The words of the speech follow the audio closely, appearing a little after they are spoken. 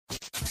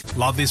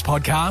Love this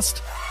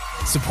podcast?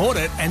 Support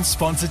it and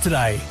sponsor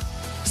today.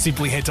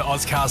 Simply head to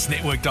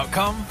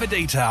AuscastNetwork.com for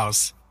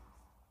details.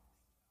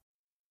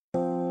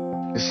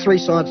 There's three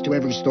sides to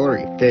every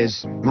story.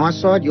 There's my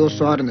side, your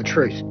side, and the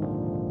truth.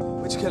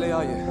 Which Kelly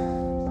are you?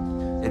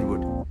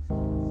 Edward.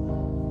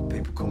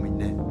 People call me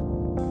Ned.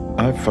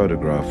 I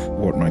photograph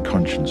what my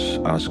conscience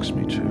asks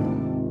me to.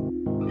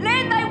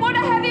 Len, they want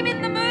to have him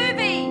in the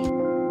movie!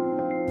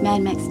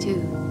 Mad Max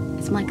 2.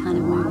 It's my kind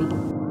of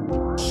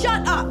movie.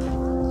 Shut up!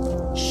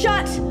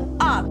 Shut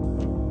up!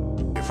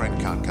 Your friend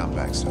can't come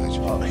backstage.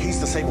 Oh, he's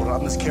disabled.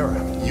 I'm his carer.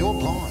 You're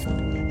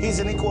blind. He's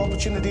an equal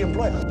opportunity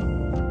employer.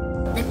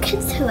 The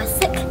kids who are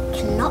sick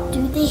cannot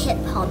do the hip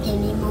hop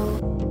anymore.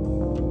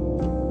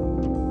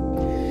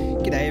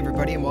 G'day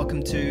everybody and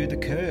welcome to The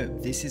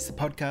Curb. This is the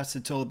podcast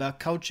that's all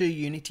about culture,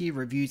 unity,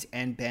 reviews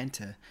and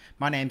banter.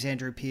 My name's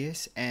Andrew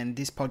Pearce and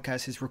this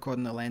podcast is recorded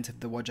in the lands of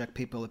the Whadjuk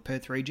people of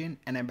Perth region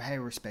and I pay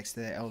respects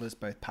to their elders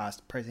both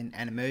past, present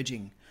and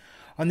emerging.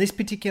 On this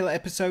particular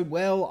episode,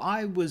 well,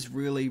 I was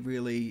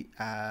really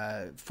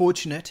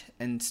fortunate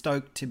and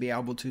stoked to be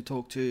able to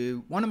talk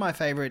to one of my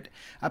favourite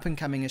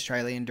up-and-coming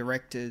Australian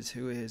directors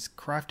who has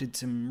crafted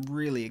some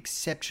really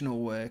exceptional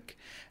work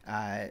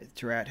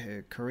throughout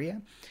her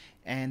career,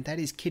 and that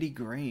is Kitty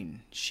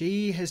Green.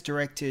 She has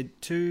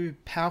directed two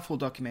powerful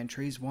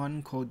documentaries,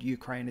 one called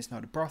Ukraine is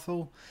Not a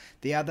Brothel,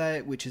 the other,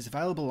 which is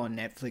available on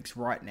Netflix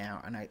right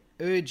now, and I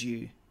urge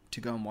you to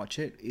go and watch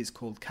it, is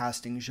called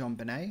Casting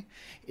JonBenet.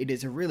 It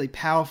is a really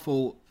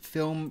powerful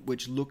film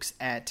which looks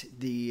at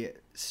the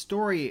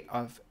story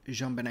of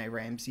JonBenet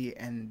Ramsey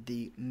and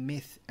the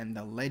myth and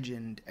the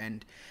legend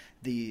and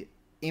the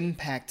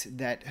impact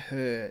that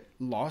her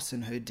loss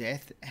and her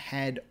death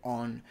had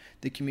on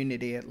the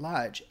community at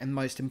large, and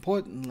most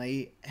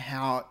importantly,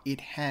 how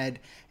it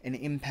had an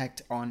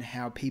impact on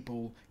how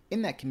people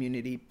in that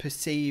community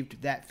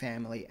perceived that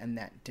family and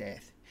that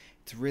death.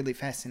 It's really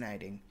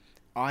fascinating.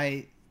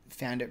 I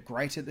found it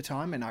great at the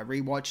time and I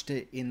rewatched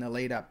it in the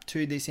lead up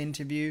to this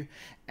interview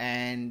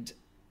and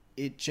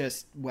it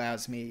just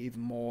wows me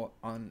even more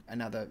on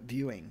another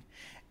viewing.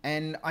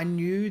 And I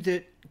knew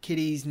that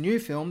Kitty's new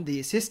film, The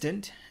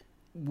Assistant,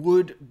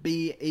 would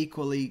be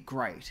equally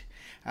great.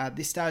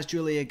 This stars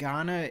Julia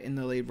Garner in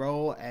the lead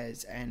role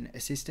as an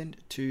assistant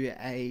to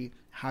a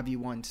Harvey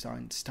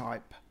Weinstein's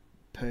type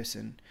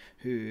person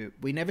who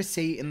we never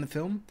see in the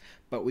film,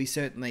 but we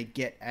certainly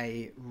get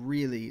a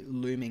really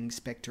looming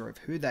spectre of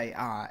who they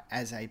are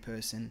as a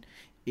person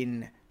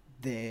in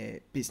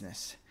their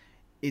business.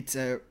 It's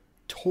a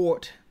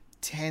taut,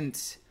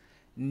 tense,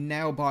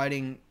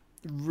 nail-biting,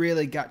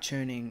 really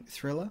gut-churning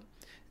thriller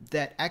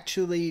that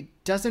actually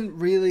doesn't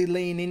really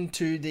lean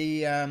into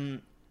the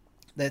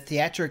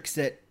theatrics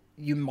that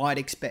you might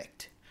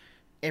expect.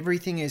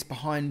 Everything is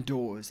behind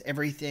doors.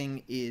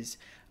 Everything is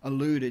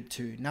alluded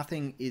to.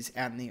 Nothing is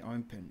out in the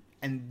open.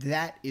 And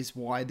that is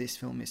why this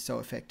film is so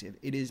effective.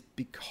 It is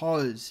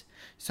because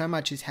so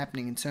much is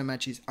happening and so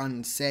much is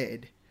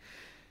unsaid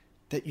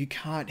that you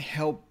can't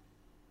help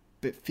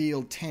but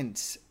feel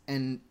tense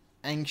and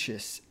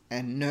anxious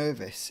and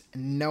nervous,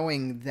 and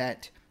knowing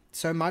that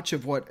so much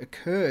of what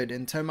occurred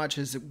and so much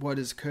as what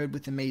has occurred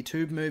with the Me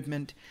Too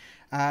movement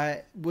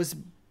was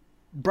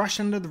brushed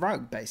under the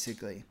rug,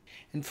 basically.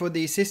 And for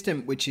The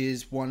Assistant, which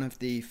is one of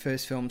the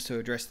first films to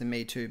address the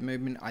Me Too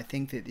movement, I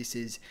think that this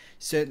is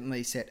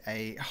certainly set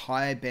a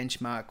high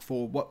benchmark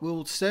for what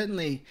will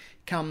certainly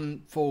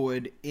come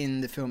forward in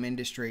the film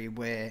industry,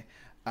 where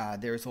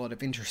there is a lot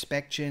of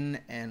introspection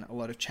and a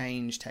lot of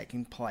change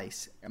taking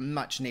place, a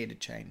much needed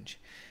change.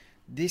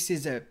 This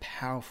is a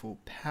powerful,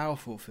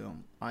 powerful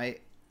film. I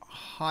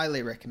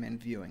highly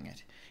recommend viewing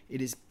it.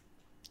 It is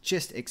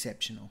just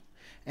exceptional.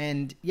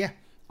 And yeah,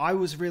 I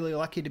was really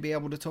lucky to be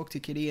able to talk to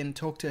Kitty and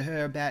talk to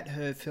her about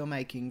her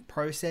filmmaking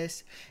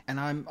process, and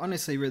I'm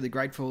honestly really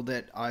grateful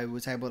that I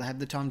was able to have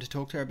the time to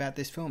talk to her about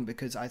this film,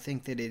 because I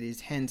think that it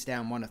is hands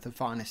down one of the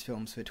finest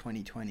films for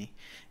 2020.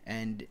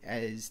 And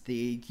as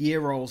the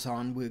year rolls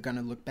on, we're going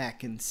to look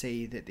back and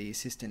see that The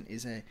Assistant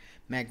is a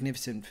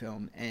magnificent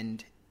film,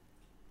 and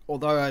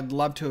although I'd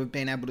love to have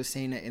been able to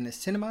see it in the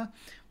cinema,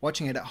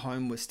 watching it at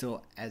home was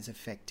still as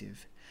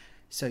effective.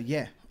 So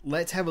yeah,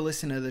 let's have a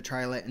listen to the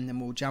trailer and then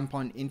we'll jump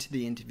on into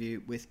the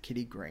interview with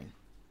Kitty Green.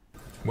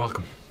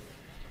 Welcome.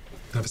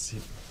 Have a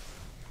seat.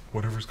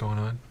 Whatever's going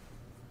on,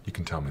 you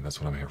can tell me.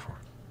 That's what I'm here for.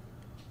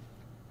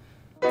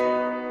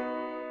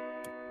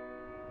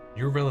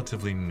 You're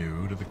relatively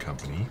new to the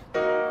company.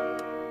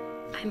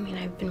 I mean,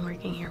 I've been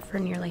working here for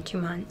nearly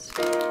 2 months.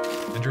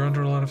 And you're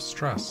under a lot of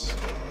stress.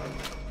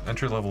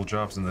 Entry-level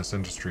jobs in this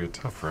industry are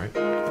tough, right?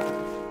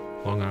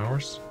 Long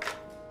hours?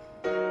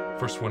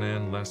 First one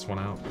in, last one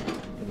out.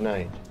 Good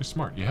night. You're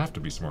smart. You have to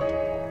be smart.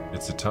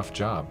 It's a tough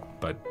job,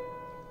 but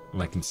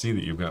I can see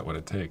that you've got what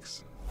it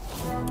takes.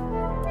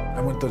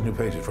 I want those new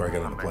pages before I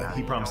get on the plane.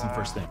 He promised them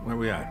first thing. Where are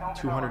we at?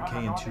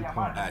 200K in 2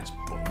 points. That's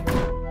boom.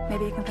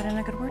 Maybe you can put in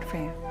a good word for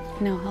you.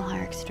 No, he'll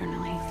hire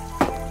externally.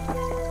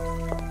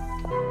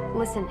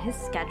 Listen, his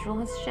schedule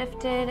has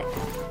shifted.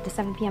 Does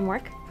 7 p.m.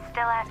 work?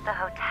 still at the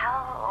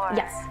hotel, or...?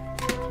 Yes.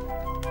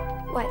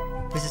 What?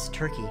 This is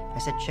turkey. I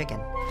said chicken.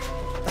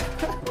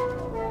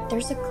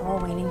 There's a girl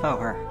waiting. Oh,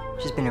 her.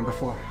 She's been here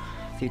before.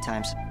 A few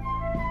times.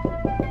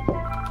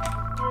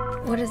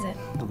 What is it?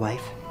 The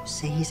wife.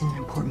 Say he's in an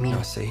important meeting.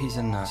 No, say he's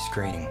in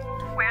screening.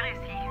 Where is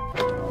he?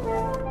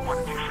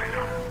 What did you say to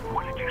her?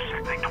 What did you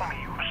say? They told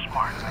me you were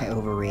smart. I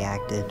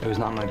overreacted. It was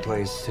not my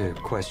place to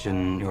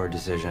question your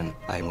decision.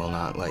 I will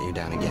not let you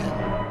down again.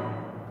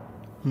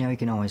 You know you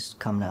can always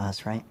come to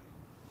us, right?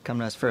 Come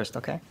to us first,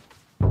 okay?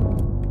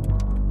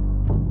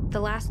 The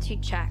last 2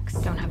 checks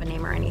don't have a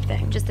name or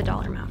anything, just the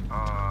dollar amount.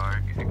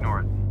 Ignore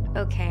it.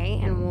 Okay,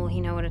 and will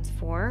he know what it's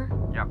for?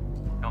 Yep,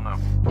 he'll know.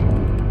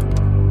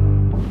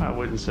 I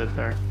wouldn't sit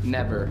there.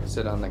 Never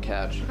sit on the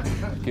couch.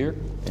 Here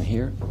and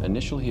here,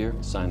 initial here,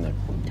 sign there.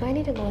 Do I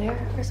need a lawyer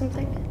or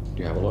something?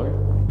 Do you have a lawyer?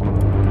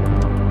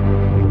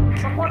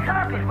 What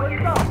happened?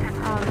 What's up?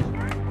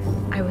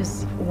 I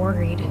was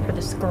worried for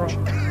this girl.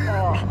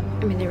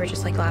 I mean, they were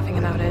just like laughing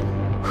about it.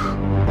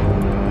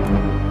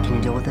 Can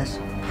you deal with this?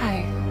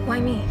 Hi, why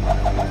me?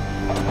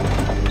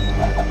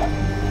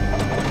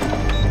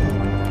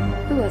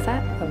 Who was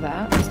that?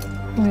 That?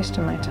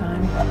 Wasting my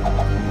time.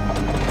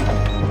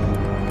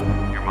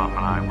 Your mom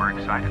and I were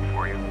excited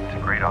for you. It's a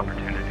great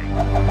opportunity.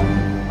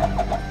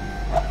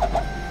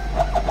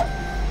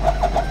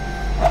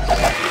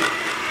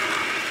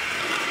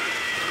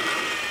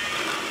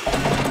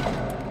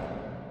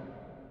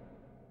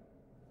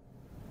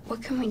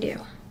 What can we do?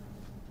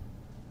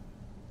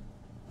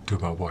 Do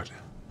about what?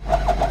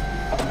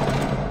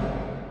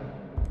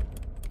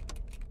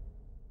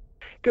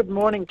 Good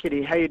morning,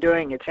 Kitty. How you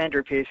doing? It's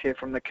Andrew Pearce here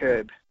from The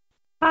Curb.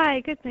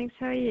 Hi, good, thanks.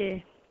 How are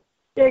you?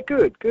 Yeah,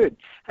 good.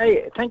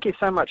 Hey, thank you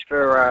so much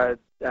for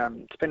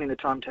spending the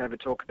time to have a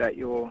talk about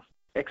your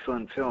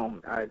excellent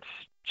film. It's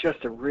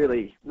just a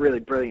really, really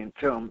brilliant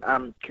film.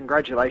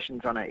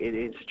 Congratulations on it. It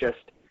is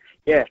just,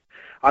 yeah.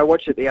 I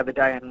watched it the other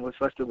day and was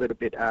left a little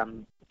bit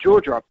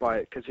jaw-dropped by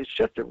it because it's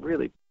just a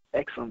really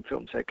excellent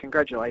film. So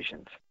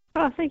congratulations.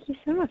 Oh, thank you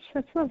so much.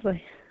 That's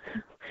lovely.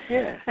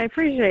 Yeah. I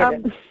appreciate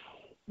it.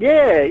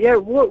 Yeah.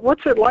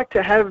 What's it like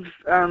to have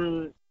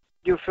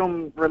your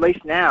film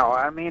released now?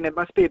 I mean, it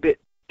must be a bit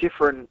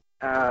different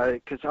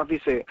because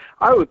obviously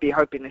I would be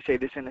hoping to see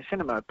this in a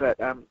cinema, but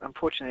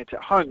unfortunately it's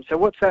at home. So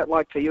what's that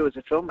like for you as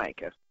a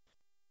filmmaker?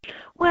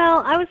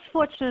 Well, I was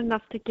fortunate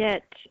enough to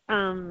get,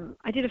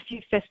 I did a few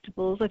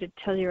festivals. I did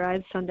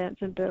Telluride,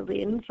 Sundance, and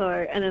Berlin.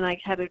 And then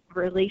I had a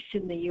release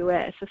in the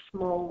US, a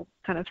small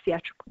kind of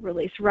theatrical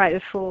release right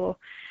before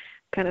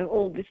kind of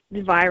all this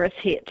virus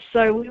hit.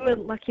 So we were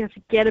lucky enough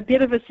to get a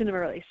bit of a cinema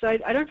release. So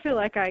I don't feel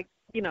like I,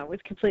 was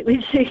completely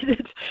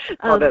cheated.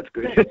 Oh, that's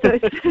good.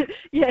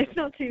 It's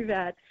not too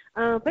bad.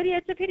 But yeah,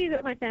 it's a pity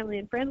that my family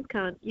and friends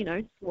can't,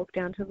 walk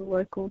down to the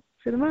local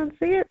cinema and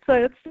see it. So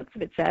it's a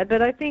bit sad.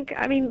 But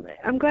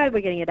I'm glad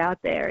we're getting it out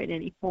there in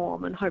any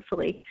form, and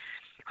hopefully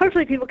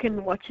people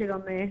can watch it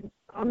on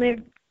their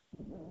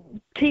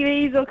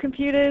TVs or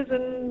computers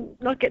and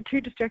not get too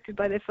distracted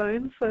by their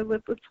phones. So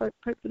let's hope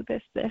for the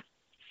best there.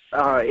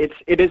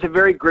 It is a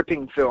very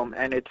gripping film,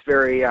 and it's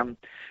very,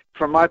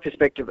 from my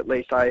perspective at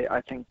least,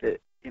 I think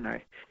that,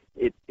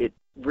 it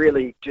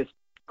really just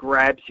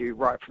grabs you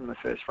right from the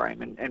first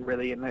frame and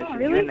really immerses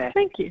you in there.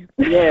 Thank you.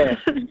 Yeah.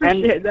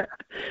 Appreciate that.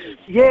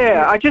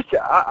 Yeah,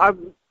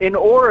 I'm in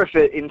awe of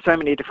it in so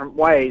many different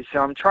ways. So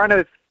I'm trying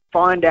to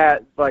find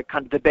out like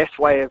kind of the best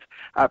way of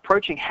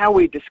approaching how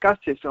we discuss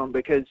this film,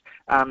 because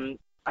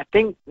I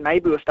think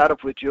maybe we'll start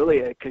off with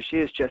Julia, because she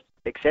is just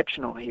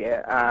exceptional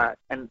here.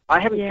 And I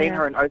haven't seen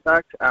her in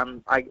Ozark.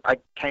 I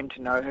came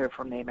to know her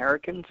from The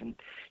Americans, and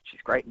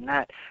she's great in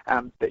that.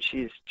 But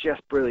she's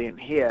just brilliant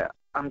here.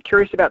 I'm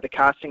curious about the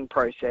casting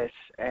process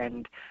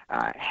and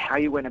how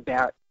you went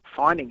about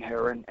finding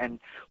her, and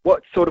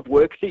what sort of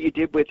work that you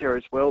did with her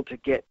as well to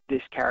get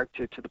this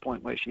character to the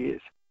point where she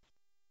is.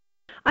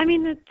 I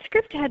mean, the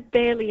script had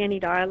barely any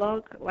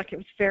dialogue, like it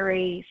was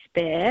very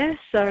spare,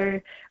 so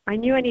I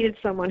knew I needed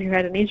someone who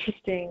had an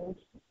interesting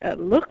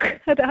look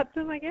about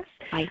them, I guess.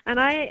 And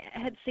I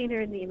had seen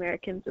her in The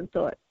Americans and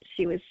thought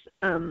she was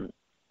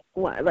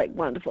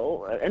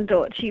wonderful, and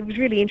thought she was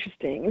really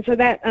interesting, and so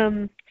that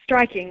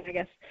striking, I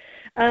guess.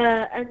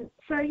 And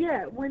so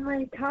yeah, when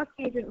my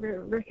casting agent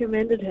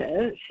recommended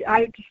her,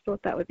 I just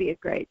thought that would be a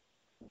great,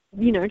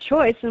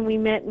 choice. And we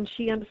met, and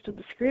she understood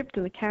the script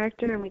and the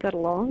character, and we got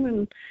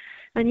along,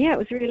 and yeah, it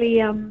was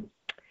really.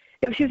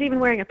 She was even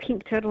wearing a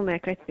pink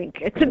turtleneck, I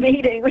think, at the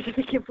meeting, which I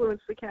think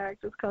influenced the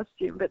character's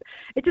costume. But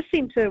it just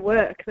seemed to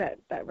work,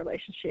 that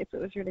relationship.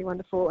 It was really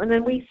wonderful. And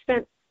then we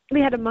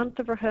had a month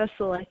of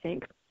rehearsal, I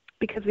think,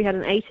 because we had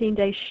an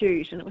 18-day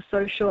shoot, and it was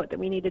so short that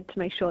we needed to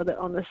make sure that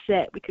on the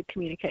set we could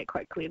communicate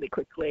quite clearly,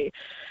 quickly.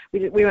 We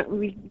didn't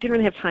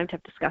really have time to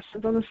have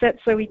discussions on the set,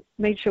 so we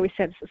made sure we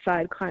set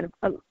aside quite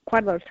a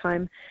lot of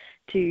time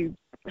to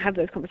have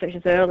those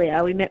conversations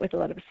earlier. We met with a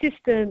lot of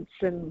assistants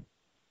and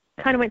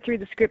kind of went through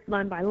the script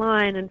line by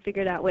line and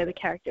figured out where the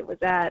character was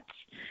at,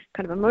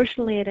 kind of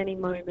emotionally at any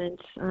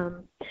moment.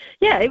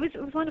 It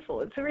was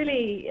wonderful. It's a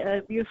really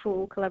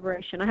beautiful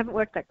collaboration. I haven't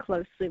worked that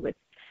closely with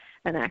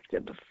an actor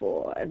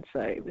before, and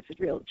so it was a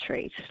real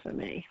treat for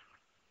me.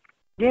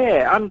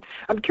 Yeah,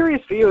 I'm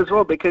curious for you as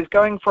well, because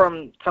going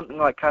from something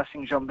like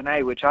casting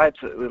JonBenet, which I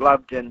absolutely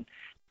loved, and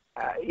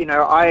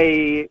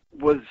I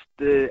was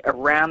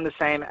around the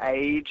same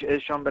age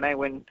as JonBenet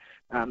when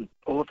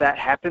all of that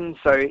happened,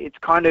 so it's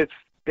kind of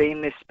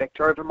been this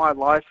spectre over my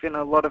life in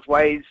a lot of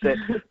ways that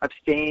I've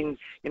seen.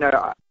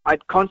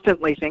 I'd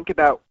constantly think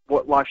about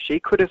what life she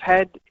could have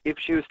had if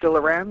she was still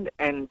around,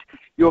 and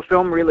your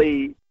film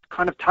really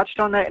kind of touched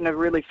on that in a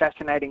really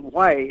fascinating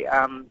way.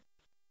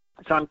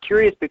 So I'm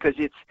curious, because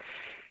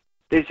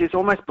there's this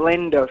almost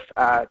blend of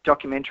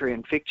documentary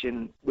and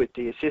fiction with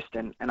The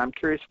Assistant, and I'm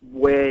curious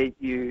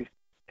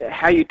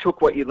how you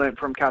took what you learned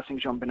from casting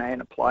JonBenet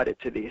and applied it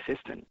to The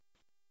Assistant.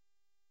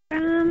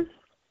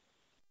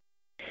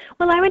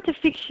 Well, I went to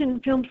fiction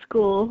film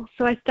school,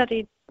 so I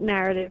studied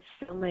narrative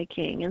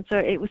filmmaking, and so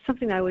it was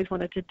something I always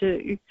wanted to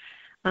do.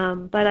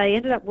 But I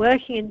ended up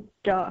working in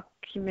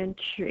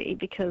documentary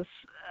because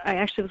I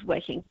actually was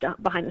working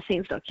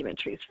behind-the-scenes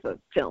documentaries for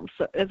films,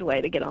 so as a way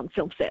to get on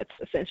film sets,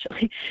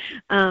 essentially.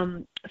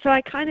 So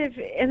I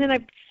and then I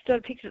sort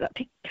of picked it up,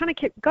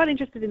 got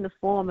interested in the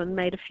form and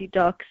made a few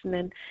docs, and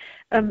then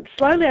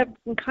slowly I'm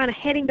kind of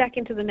heading back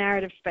into the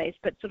narrative space,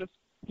 but sort of,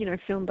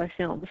 film by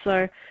film.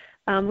 So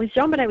with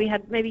JonBenet, we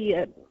had maybe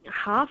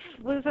half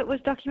of it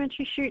was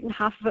documentary shoot and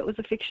half of it was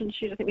a fiction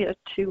shoot. I think we had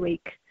a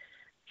 2-week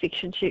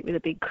fiction shoot with a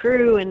big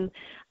crew, and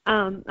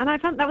I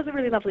found that was a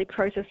really lovely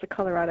process. The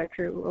Colorado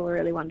crew were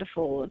really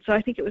wonderful, and so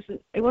I think it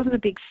wasn't a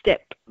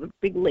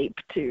big leap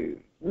to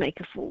make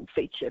a full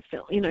feature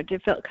film.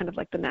 It felt kind of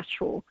like the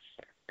natural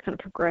kind of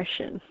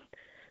progression.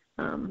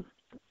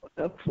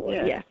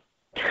 Yeah.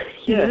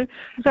 Yeah.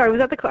 Sorry, was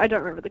that I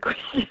don't remember the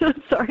question.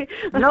 I'm sorry.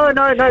 No,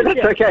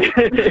 that's okay.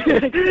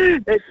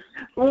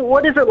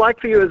 What is it like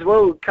for you as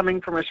well,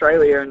 coming from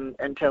Australia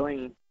and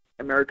telling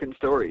American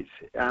stories?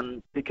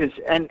 Because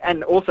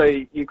and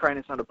also Ukraine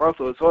is not a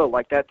brothel as well.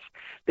 Like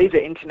these are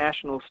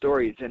international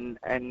stories,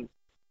 and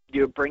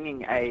you're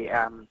bringing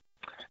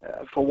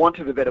for want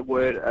of a better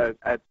word,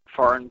 a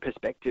foreign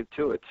perspective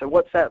to it. So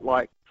what's that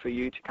like for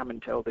you to come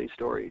and tell these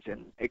stories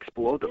and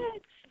explore them? Yeah,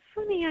 it's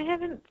funny. I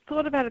haven't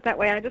thought about it that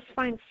way. I just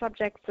find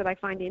subjects that I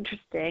find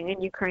interesting.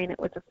 In Ukraine, it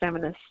was a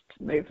feminist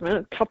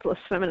movement, a topless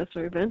feminist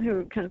movement, who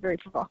were kind of very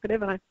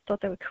provocative, and I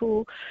thought they were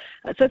cool.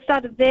 So it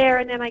started there,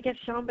 and then I guess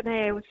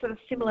JonBenet was sort of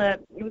similar.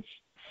 It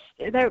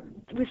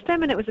was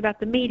feminine. It was about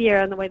the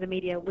media and the way the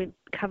media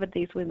covered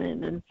these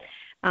women,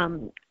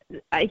 and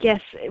I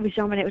guess with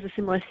JonBenet, it was a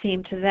similar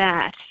theme to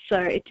that. So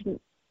it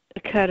didn't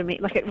occur to me,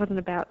 like it wasn't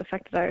about the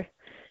fact that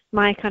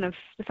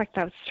the fact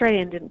that I was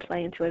Australian didn't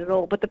play into it at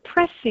all. But the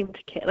press seemed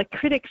to care. Like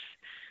critics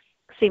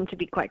seemed to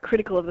be quite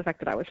critical of the fact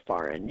that I was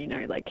foreign.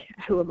 Like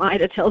who am I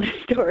to tell this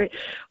story?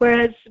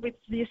 Whereas with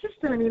The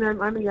Assistant,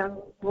 I'm a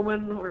young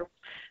woman,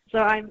 so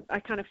I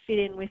kind of fit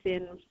in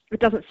within. It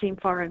doesn't seem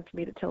foreign for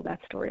me to tell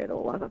that story at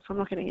all. So I'm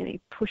not getting any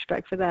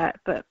pushback for that.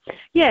 But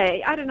yeah,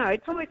 I don't know.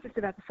 It's always just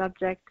about the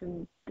subject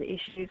and the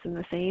issues and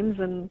the themes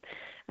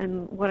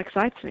and what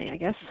excites me, I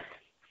guess.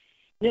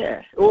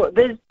 Yeah, well,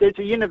 there's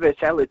a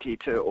universality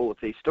to all of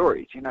these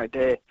stories.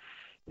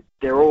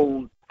 They're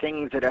all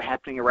things that are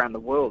happening around the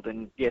world,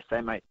 and yes,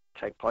 they may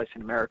take place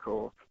in America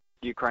or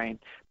Ukraine,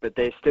 but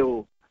they're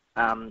still,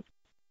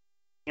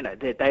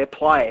 they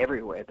apply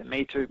everywhere. The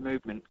Me Too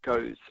movement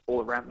goes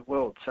all around the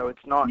world, so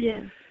it's not.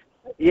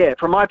 Yeah.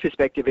 From my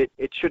perspective,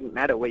 it shouldn't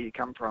matter where you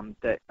come from.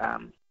 That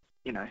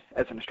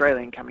as an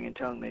Australian coming and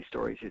telling these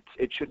stories,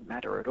 it shouldn't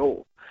matter at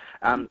all.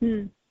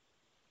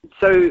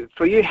 So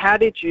for you, how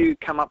did you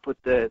come up with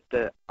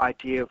the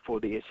idea for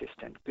The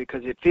Assistant?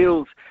 Because it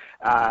feels,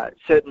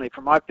 certainly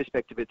from my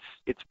perspective,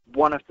 it's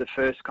one of the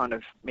first kind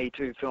of Me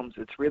Too films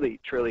that's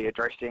really truly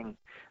addressing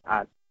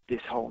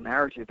this whole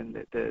narrative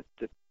and the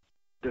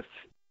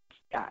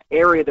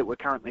area that we're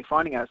currently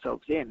finding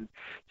ourselves in.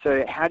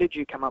 So how did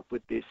you come up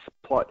with this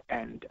plot?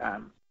 And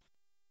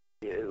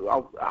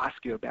I'll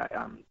ask you about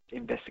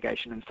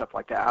investigation and stuff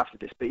like that after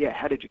this. But yeah,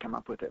 how did you come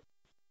up with it?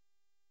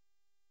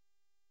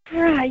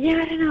 Right,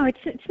 yeah, I don't know.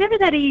 It's never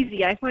that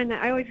easy. I find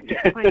that I always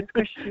find this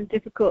question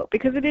difficult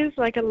because it is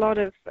like a lot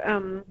of,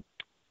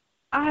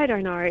 I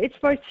don't know. It's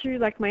both through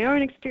like my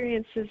own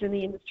experiences in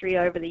the industry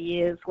over the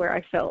years where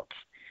I felt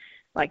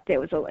like it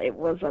was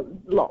a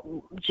lot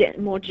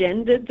more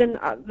gendered than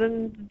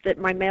that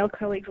my male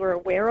colleagues were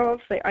aware of.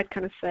 I'd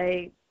kind of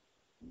say,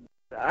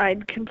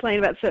 I'd complain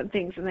about certain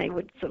things and they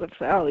would sort of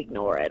say, oh,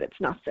 ignore it, it's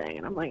nothing.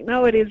 And I'm like,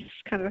 no, it is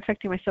kind of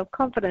affecting my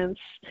self-confidence.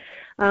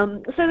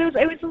 So it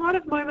was a lot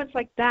of moments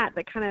like that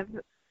kind of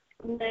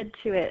led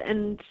to it.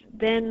 And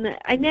then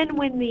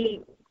when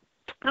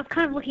I was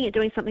kind of looking at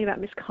doing something about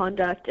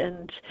misconduct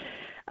and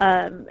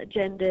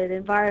gendered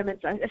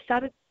environments, I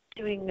started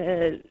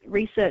doing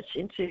research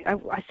into,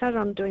 I started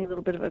on doing a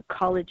little bit of a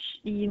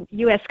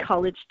US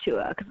college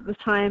tour, because at the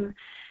time,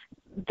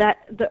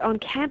 on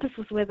campus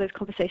was where those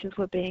conversations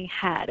were being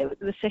had.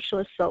 The sexual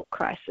assault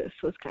crisis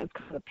was kind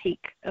of a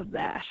peak of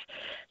that.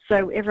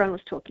 So everyone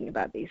was talking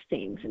about these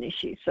themes and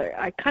issues. So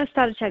I kind of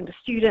started chatting to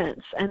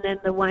students, and then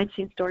the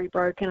Weinstein story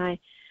broke, and I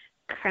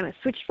kind of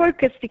switched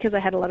focus because I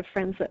had a lot of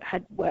friends that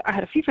I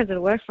had a few friends that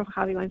had worked for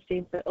Harvey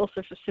Weinstein, but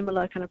also for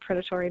similar kind of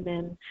predatory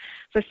men.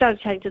 So I started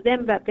chatting to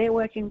them about their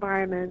work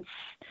environments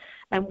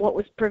and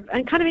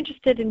and kind of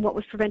interested in what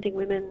was preventing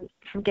women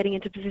from getting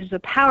into positions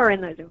of power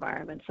in those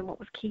environments and what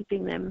was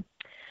keeping them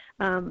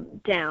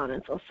down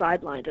and sort of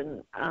sidelined.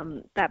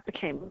 And that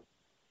became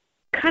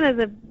kind of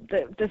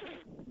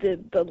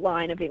the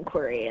line of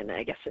inquiry, and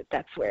I guess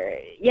that's where,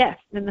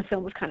 then the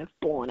film was kind of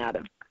born out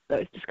of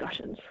those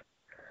discussions.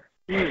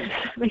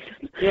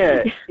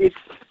 Yeah, it's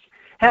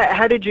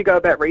how did you go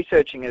about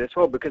researching it as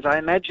well? Because I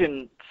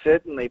imagine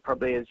certainly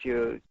probably as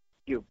you're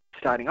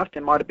starting off,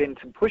 there might have been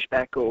some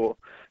pushback or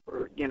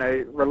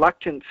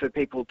reluctance for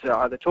people to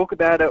either talk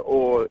about it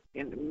or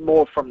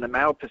more from the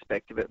male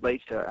perspective at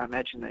least. I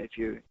imagine that if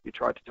you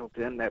tried to talk to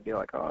them, they'd be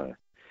like,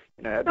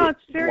 it's a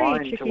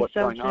very tricky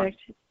subject.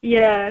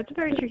 Yeah, it's a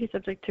very tricky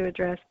subject to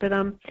address. But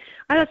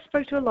I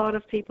spoke to a lot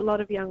of people, a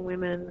lot of young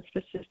women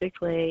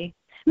specifically,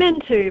 men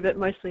too, but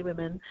mostly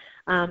women.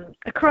 I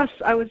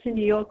was in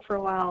New York for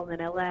a while, and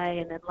then LA,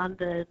 and then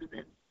London, and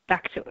then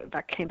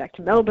came back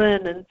to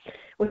Melbourne, and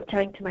was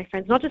telling to my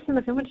friends, not just in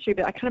the film industry,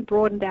 but I kind of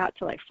broadened out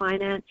to like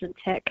finance and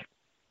tech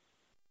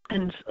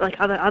and like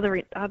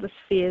other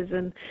spheres,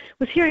 and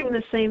was hearing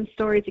the same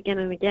stories again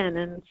and again,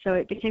 and so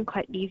it became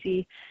quite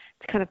easy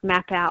to kind of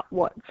map out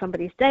what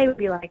somebody's day would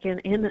be like in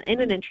an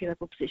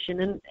entry-level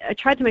position. And I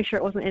tried to make sure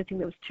it wasn't anything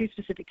that was too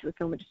specific to the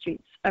film industry.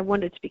 I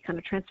wanted it to be kind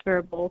of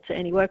transferable to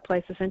any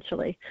workplace,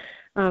 essentially.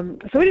 So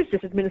it is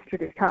just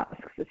administrative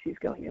tasks that she's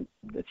going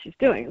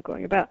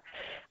about.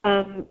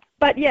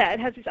 But yeah, it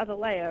has this other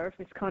layer of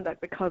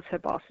misconduct because her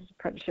boss is a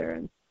predator,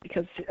 and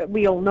because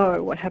we all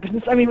know what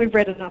happens. I mean, we've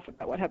read enough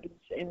about what happens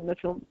in the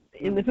film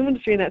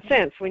industry in that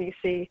sense. When you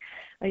see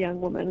a young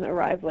woman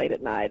arrive late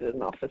at night at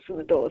an office and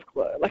the doors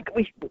closed,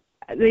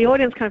 the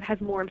audience kind of has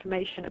more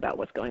information about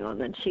what's going on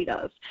than she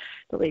does.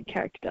 The lead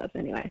character does,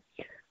 anyway.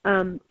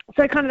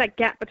 So kind of that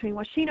gap between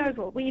what she knows,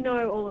 what we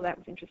know, all of that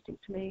was interesting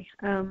to me.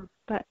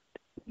 But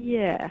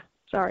yeah.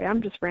 Sorry,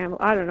 I'm just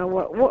rambling. I don't know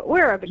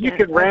where I began. You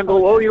can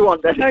ramble all you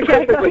want. That's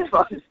perfectly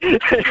fine.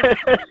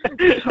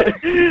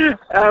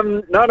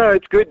 No,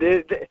 it's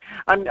good.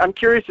 I'm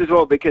curious as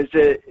well because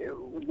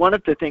one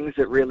of the things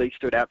that really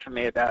stood out for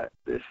me about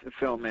this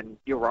film and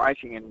your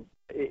writing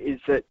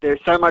is that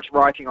there's so much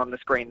writing on the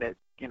screen that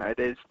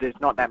there's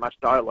not that much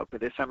dialogue,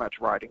 but there's so much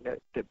writing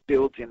that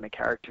builds in the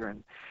character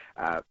and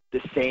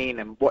the scene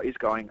and what is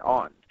going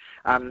on.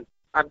 I'm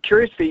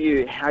curious for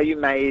you how you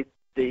made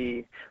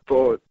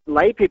for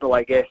lay people,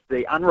 I guess,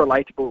 the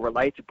unrelatable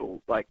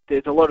relatable. Like,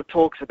 there's a lot of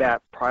talks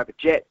about private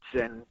jets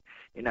and,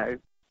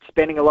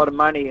 spending a lot of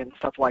money and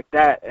stuff like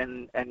that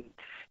and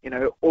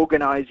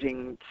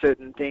organizing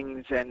certain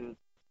things. And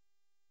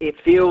it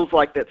feels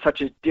like that's such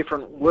a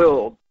different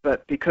world,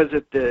 but because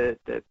of the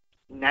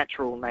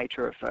natural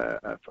nature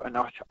of an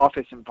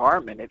office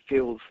environment, it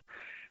feels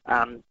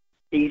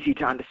easy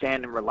to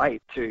understand and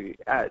relate to.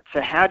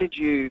 So how did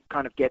you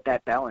kind of get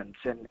that balance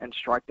and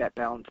strike that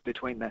balance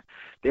between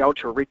the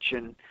ultra rich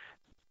and,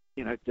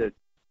 the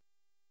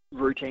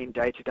routine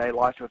day-to-day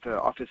life of an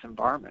office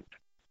environment?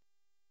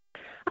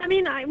 I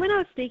mean, when I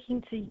was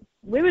speaking to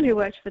women who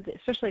worked for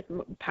especially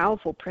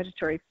powerful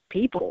predatory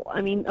people, I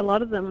mean, a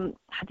lot of them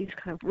had these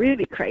kind of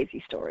really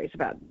crazy stories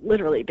about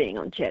literally being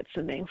on jets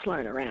and being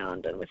flown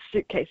around and with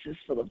suitcases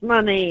full of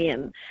money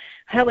and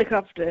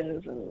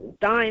helicopters and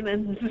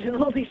diamonds and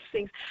all these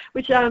things,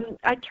 which I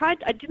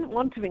didn't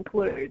want to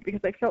include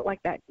because I felt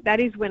like that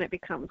is when it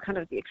becomes kind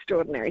of the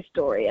extraordinary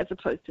story as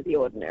opposed to the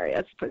ordinary,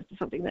 as opposed to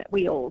something that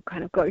we all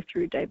kind of go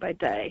through day by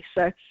day.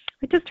 So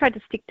I just tried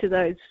to stick to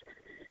those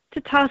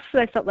tasks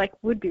that I felt like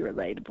would be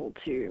relatable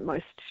to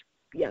most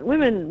young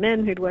women,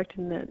 men who'd worked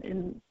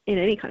in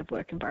any kind of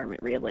work environment,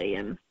 really,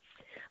 and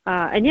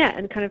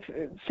kind of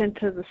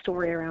center the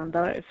story around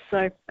those.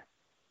 So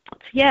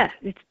yeah,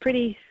 it's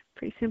pretty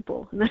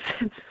simple in that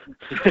sense.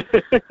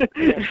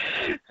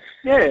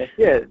 yeah.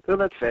 Well,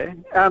 that's fair.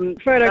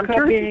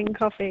 Photocopying,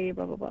 coffee,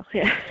 blah blah blah.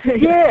 Yeah.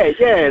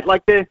 yeah.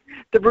 Like the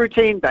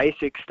routine,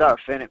 basic stuff,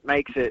 and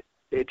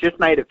it just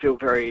made it feel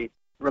very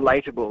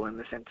relatable in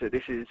the sense that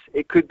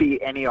it could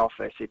be any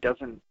office.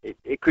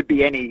 It could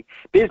be any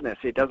business.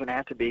 It doesn't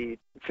have to be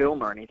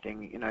film or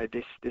anything.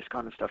 This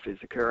kind of stuff is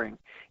occurring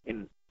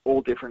in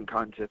all different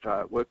kinds of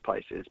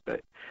workplaces,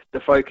 but the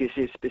focus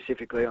is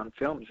specifically on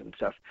films and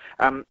stuff.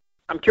 I'm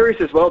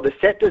curious as well, the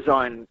set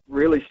design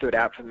really stood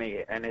out for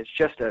me, and it's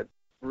just a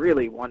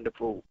really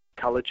wonderful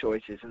color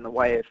choices in the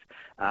way of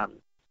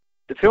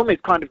the film is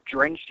kind of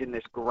drenched in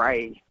this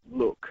grey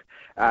look.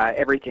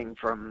 Everything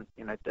from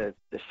the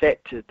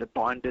set to the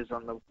binders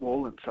on the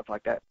wall and stuff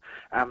like that.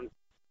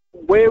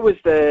 What was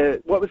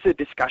the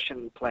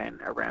discussion plan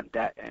around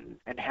that,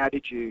 and how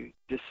did you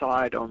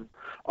decide on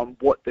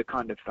what the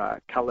kind of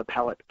color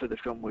palette for the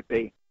film would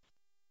be?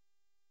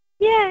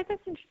 Yeah,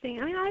 that's interesting.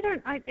 I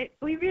mean,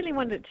 we really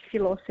wanted it to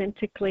feel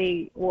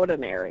authentically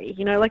ordinary.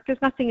 You know, like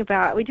there's nothing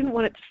about, we didn't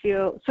want it to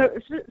feel, so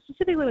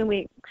specifically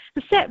when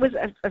the set was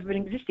of an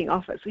existing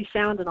office. We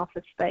found an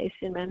office space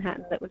in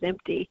Manhattan that was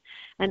empty,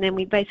 and then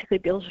we basically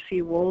built a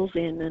few walls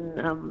in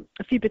and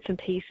a few bits and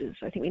pieces.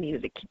 I think we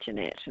needed a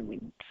kitchenette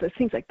so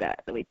things like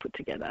that we put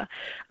together.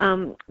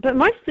 But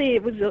mostly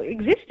it was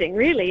existing,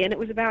 really, and it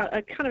was about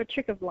a kind of a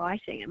trick of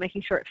lighting and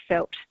making sure it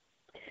felt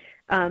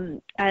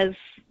as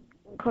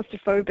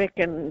claustrophobic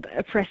and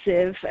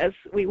oppressive as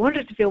we wanted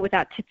it to feel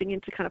without tipping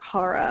into kind of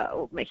horror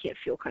or making it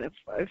feel kind of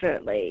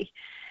overtly,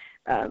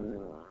 I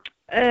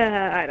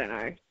don't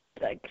know,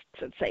 like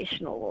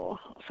sensational or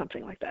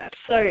something like that.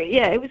 So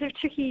yeah, it was a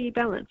tricky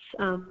balance.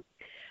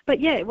 But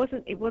yeah, it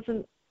wasn't,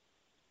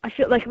 I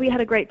feel like we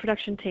had a great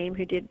production team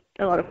who did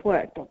a lot of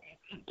work, but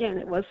again,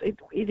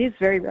 it is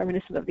very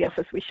reminiscent of the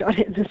office we shot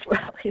in as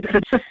well. You know?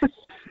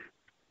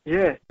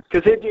 Yeah,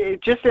 because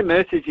it just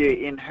immerses you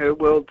in her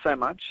world so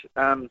much,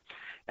 and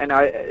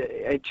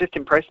it just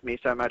impressed me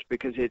so much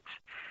because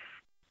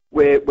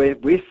we're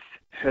with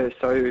her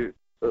so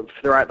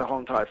throughout the whole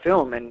entire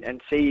film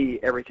and see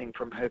everything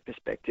from her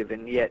perspective,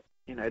 and yet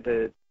you know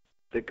the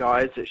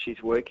guys that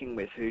she's working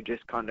with who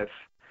just kind of,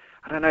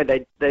 I don't know,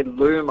 they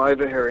loom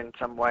over her in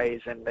some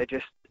ways, and they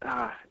just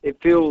they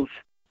feel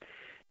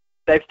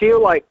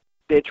like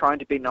they're trying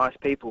to be nice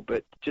people,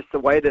 but just the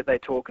way that they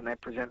talk and they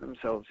present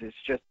themselves is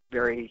just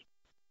very,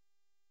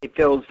 it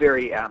feels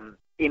very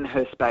in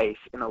her space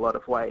in a lot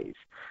of ways.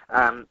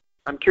 I'm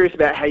curious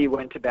about how you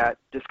went about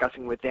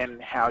discussing with them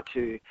how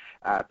to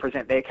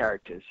present their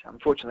characters.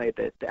 Unfortunately,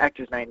 the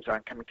actors' names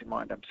aren't coming to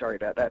mind. I'm sorry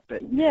about that,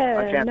 but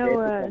yeah,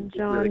 Noah and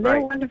John, really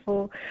they're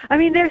wonderful. I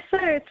mean, they're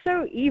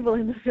so evil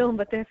in the film,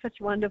 but they're such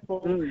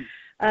wonderful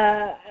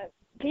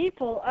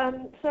people.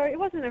 So it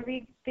wasn't a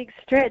big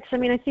stretch. I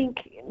mean, I think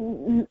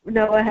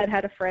Noah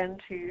had a friend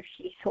who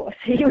he thought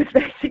he was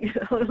basing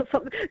it on or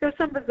something. There was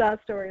some bizarre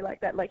story like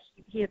that, like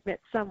he had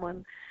met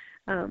someone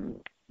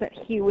that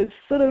he was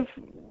sort of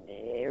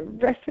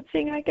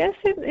referencing, I guess,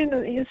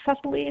 in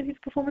subtly in his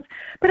performance.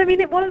 But I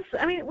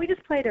mean, we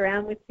just played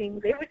around with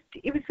things.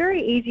 It was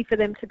very easy for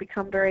them to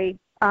become very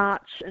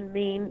arch and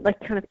mean, like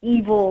kind of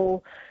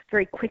evil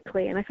very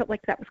quickly, and I felt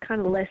like that was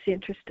kind of less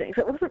interesting.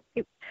 So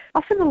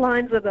often the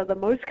lines that are the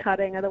most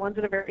cutting are the ones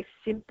that are very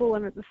simple,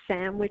 and at the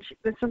sandwich,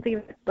 there's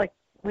something like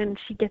when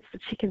she gets the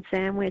chicken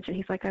sandwich and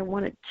he's like,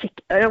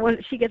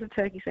 she gets a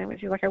turkey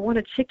sandwich, he's like, I want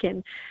a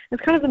chicken.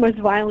 It's kind of the most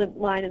violent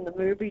line in the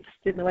movie,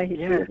 just in the way he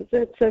delivers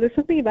it. So there's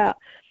something about,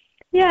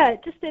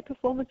 just their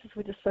performances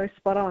were just so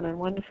spot on and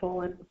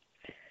wonderful, and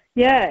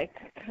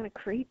kind of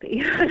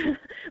creepy.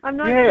 I'm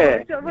not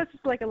sure. So it was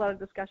just like a lot of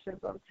discussions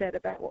on set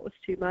about what was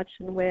too much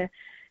and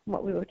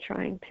what we were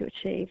trying to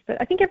achieve. But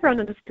I think everyone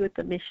understood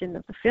the mission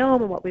of the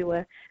film and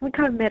we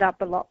kind of met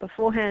up a lot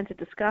beforehand to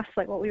discuss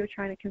like what we were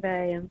trying to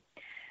convey,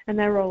 and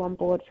they were all on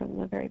board from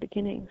the very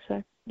beginning.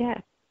 So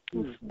it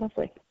was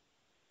lovely.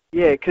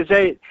 Yeah, because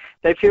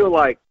they feel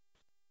like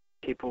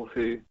people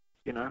who,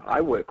 you know,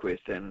 I work with,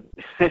 and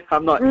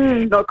I'm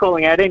not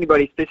calling out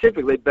anybody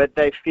specifically, but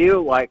they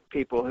feel like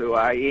people who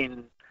are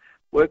in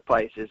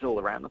workplaces all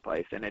around the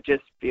place, and it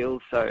just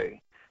feels so.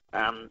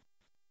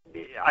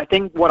 I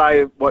think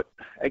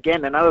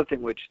again, another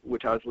thing which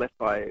I was left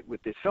by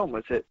with this film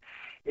was that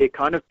it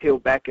kind of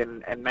peeled back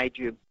and made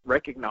you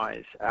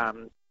recognize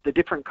the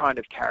different kind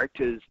of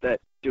characters that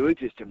do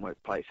exist in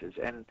workplaces,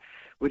 and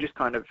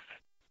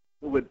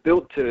we're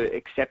built to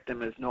accept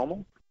them as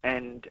normal,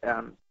 and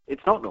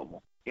it's not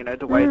normal. You know,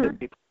 the way that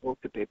people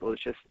talk to people is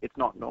it's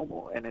not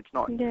normal, and it's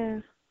not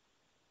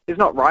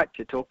right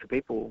to talk to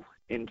people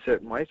in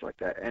certain ways like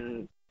that.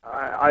 And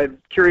I'm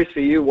curious for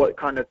you what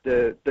kind of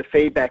the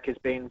feedback has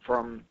been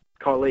from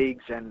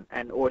colleagues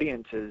and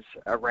audiences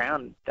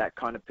around that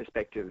kind of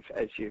perspective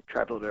as you've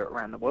travelled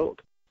around the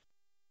world.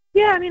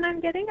 Yeah, I mean, I'm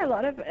getting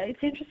it's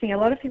interesting, a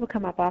lot of people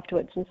come up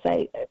afterwards and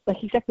say,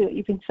 like exactly what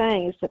you've been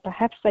saying, is that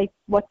perhaps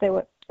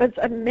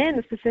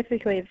men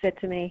specifically have said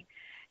to me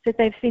that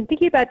they've been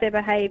thinking about their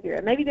behaviour,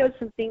 and maybe there were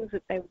some things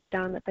that they've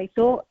done that they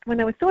thought, when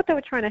they thought they were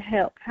trying to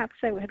help, perhaps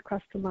they had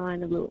crossed the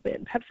line a little bit,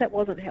 and perhaps that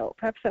wasn't help,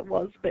 perhaps that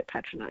was a bit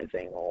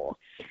patronising or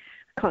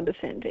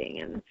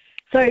condescending, and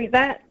so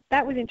that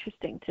was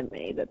interesting to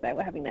me, that they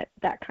were having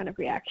that kind of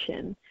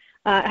reaction.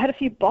 I had a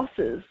few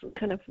bosses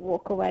kind of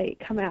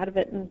come out of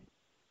it and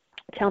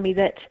tell me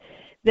that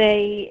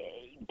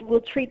they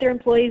will treat their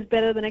employees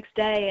better the next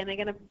day, and they're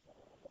going to,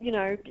 you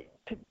know,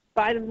 to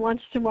buy them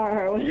lunch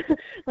tomorrow,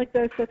 like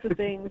those sorts of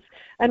things,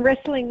 and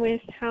wrestling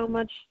with how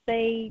much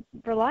they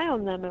rely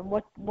on them and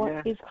what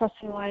is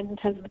crossing the line in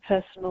terms of the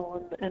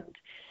personal and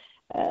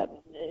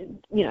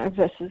you know,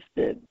 versus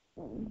the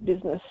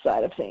business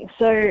side of things.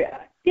 So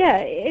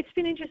it's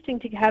been interesting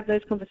to have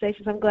those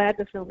conversations. I'm glad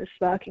the film is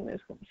sparking those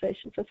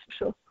conversations, that's for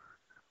sure.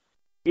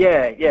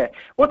 Yeah.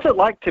 What's it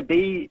like to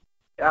be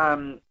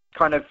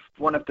kind of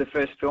one of the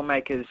first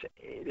filmmakers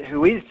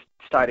who is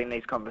starting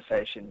these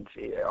conversations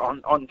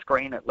on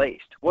screen, at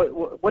least?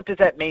 What does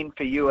that mean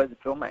for you as a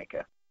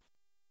filmmaker?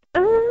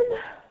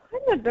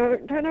 I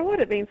don't know what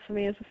it means for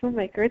me as a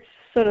filmmaker. It's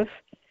sort of,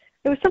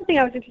 it was something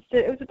I was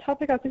interested. It was a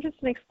topic I was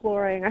interested in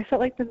exploring. I felt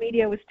like the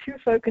media was too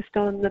focused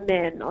on the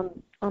men,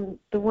 on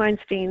the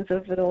Weinsteins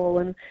of it all,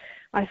 and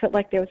I felt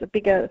like there was a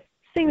bigger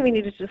thing that we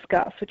needed to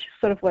discuss, which is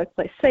sort of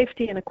workplace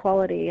safety and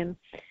equality, and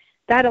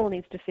that all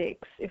needs to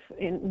fix.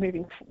 We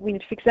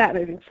need to fix that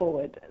moving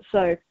forward.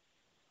 So,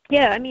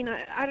 yeah, I mean,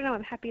 I don't know.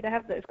 I'm happy to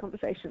have those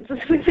conversations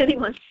with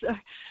anyone. So,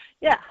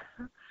 yeah.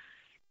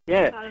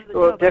 Yeah.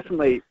 Well,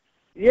 definitely.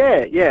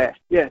 Yeah.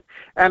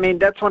 I mean,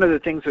 that's one of the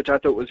things which I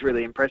thought was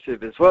really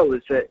impressive as well,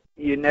 is that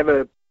you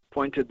never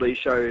pointedly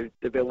show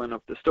the villain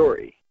of the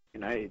story. You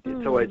know,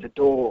 it's always a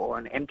door or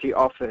an empty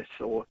office,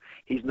 or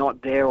he's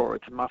not there, or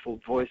it's a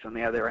muffled voice on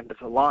the other end of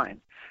the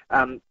line.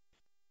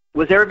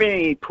 Was there ever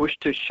any push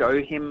to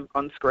show him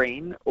on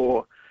screen,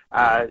 or,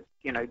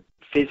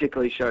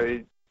 physically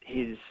show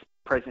his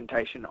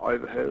presentation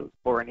over her,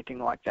 or anything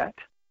like that?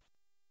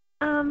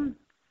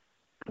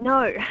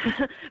 No.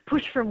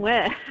 Push from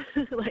where?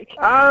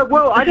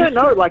 Well, I don't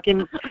know. Like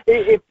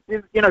if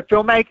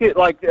filmmakers,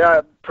 like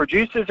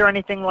producers or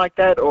anything like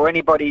that, or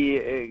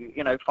anybody,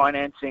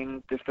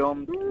 financing the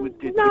film.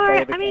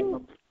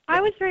 I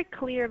was very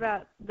clear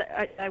about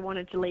that. I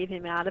wanted to leave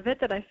him out of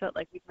it. That I felt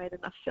like we'd made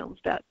enough films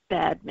about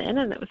bad men,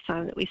 and it was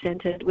time that we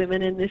centered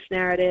women in this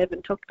narrative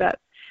and talked about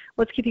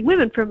what's keeping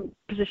women from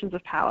positions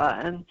of power.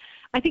 And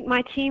I think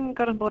my team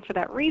got on board for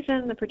that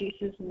reason. The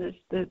producers and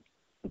the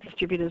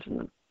distributors and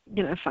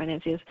the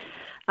financiers.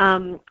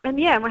 And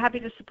we're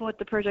happy to support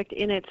the project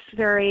in its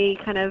very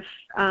kind of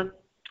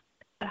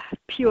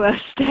pure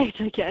state,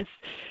 I guess.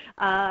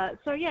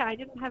 I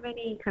didn't have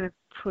any kind of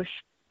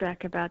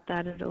pushback about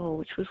that at all,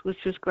 which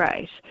was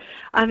great.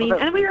 I mean,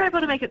 and we were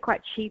able to make it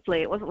quite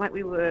cheaply. It wasn't like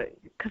we were,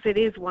 because it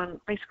is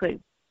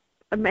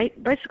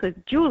basically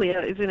Julia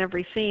is in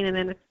every scene, and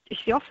then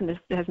she often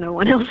has no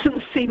one else in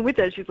the scene with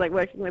her. She's like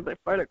working with a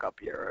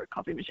photocopier or a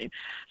copy machine.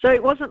 So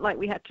it wasn't like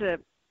we had to,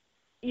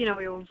 we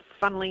were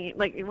funneling,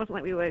 like it wasn't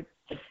like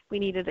we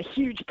needed a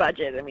huge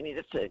budget and we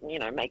needed to,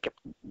 make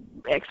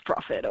X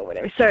profit or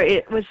whatever. So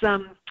it was,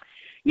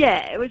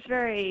 it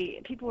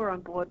was people were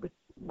on board with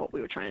what we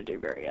were trying to do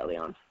very early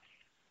on.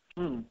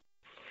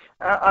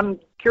 I'm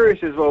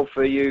curious as well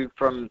for you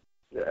from,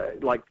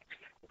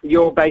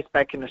 you're based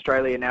back in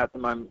Australia now at the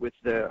moment with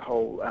the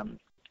whole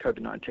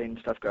COVID-19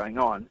 stuff going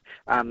on.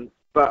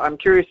 But I'm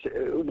curious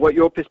what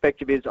your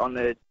perspective is on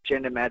the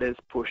Gender Matters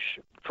push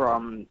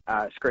from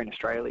Screen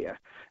Australia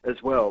as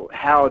well,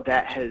 how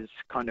that has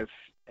kind of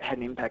had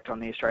an impact on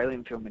the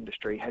Australian film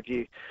industry. Have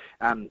you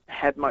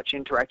had much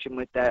interaction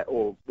with that,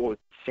 or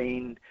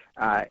seen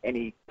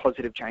any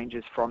positive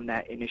changes from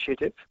that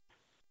initiative?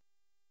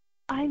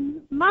 I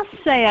must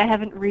say I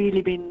haven't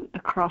really been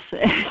across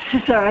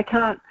it, so I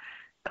can't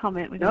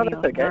comment with any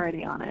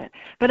authority on it.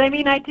 But I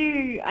mean,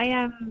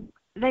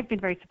 they've been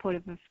very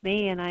supportive of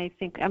me, and I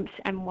think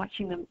I'm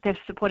watching them. They're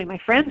supporting my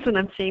friends, and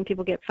I'm seeing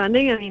people get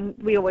funding. I mean,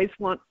 we always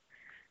want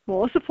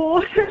more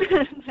support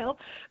and help,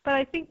 but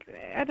I think,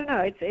 I don't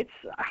know, it's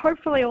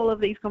hopefully all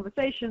of these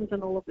conversations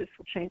and all of this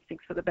will change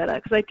things for the better,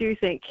 because I do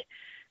think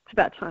it's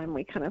about time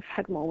we kind of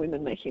had more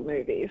women making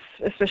movies,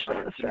 especially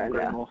in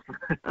Australia.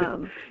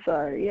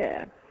 So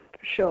yeah,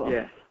 for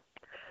sure.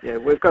 Yeah,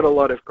 we've got a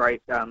lot of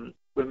great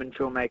women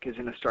filmmakers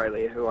in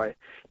Australia who I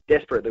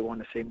desperately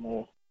want to see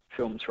more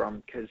films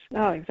from, because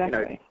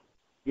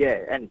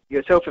and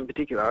yourself in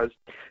particular, I was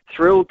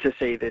thrilled to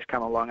see this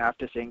come along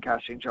after seeing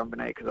Casting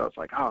JonBenet, because I was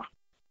like,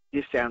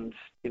 this sounds,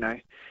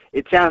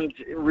 it sounds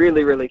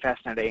really, really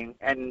fascinating,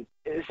 and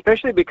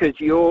especially because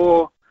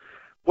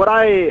what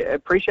I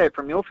appreciate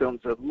from your films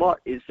a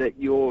lot is that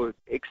you're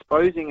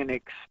exposing and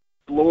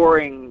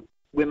exploring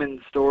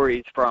women's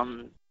stories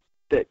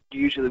that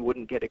usually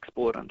wouldn't get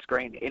explored on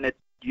screen in a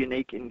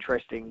unique,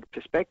 interesting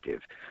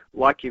perspective,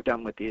 like you've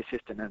done with The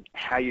Assistant, and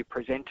how you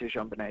presented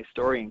JonBenet's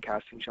story in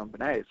Casting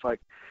JonBenet. It's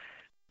like,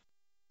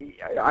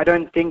 I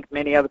don't think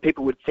many other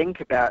people would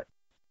think about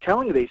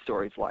telling these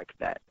stories like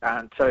that.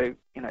 And so,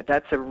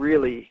 that's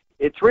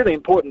it's really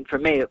important for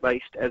me, at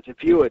least as a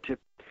viewer, to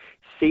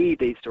see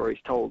these stories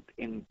told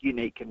in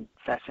unique and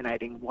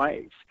fascinating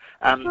ways.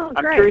 I'm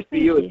curious for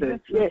you as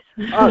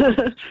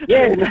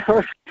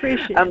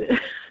appreciate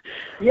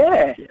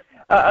it.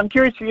 I'm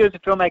curious for you as a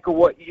filmmaker,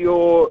 what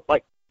your,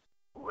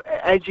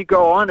 as you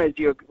go on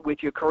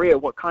with your career,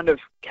 what kind of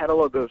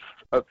catalogue of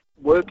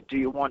work do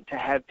you want to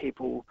have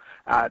people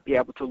be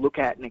able to look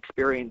at and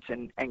experience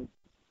and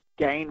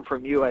gain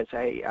from you as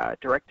a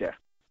director?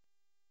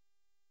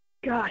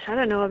 Gosh, I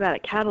don't know about a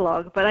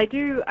catalogue, but I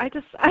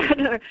don't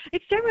know.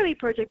 It's generally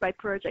project by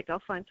project. I'll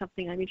find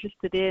something I'm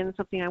interested in,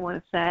 something I want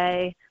to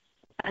say,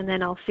 and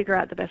then I'll figure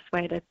out the best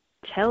way to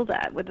tell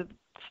that with a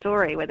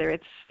story, whether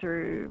it's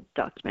through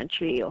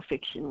documentary or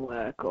fiction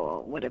work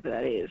or whatever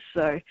that is.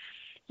 So,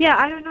 yeah,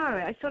 I don't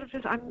know.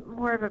 I'm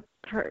more of a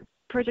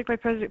project by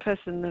project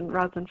person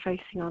rather than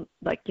facing on,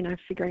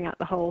 figuring out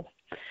the whole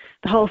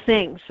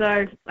thing.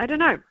 So, I don't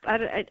know.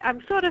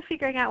 I'm sort of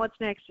figuring out what's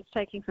next. It's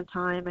taking some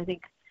time, I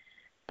think.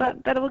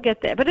 But we'll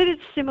get there. But it is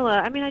similar.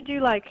 I mean, I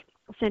do like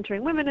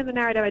centering women in the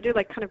narrative. I do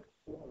like kind of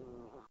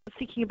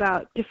thinking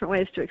about different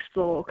ways to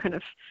explore kind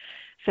of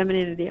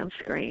femininity on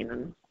screen,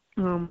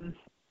 and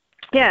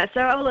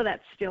so all of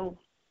that's still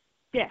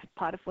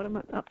part of what I'm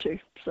up to.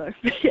 So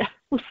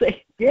we'll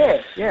see.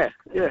 Yeah.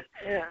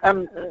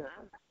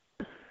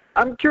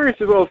 I'm curious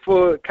as well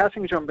for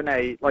casting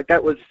JonBenet. Like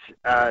that was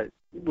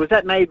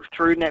that made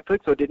through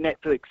Netflix, or did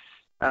Netflix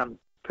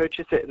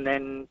purchase it and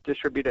then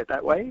distribute it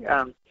that way?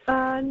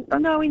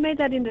 No, we made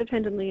that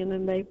independently, and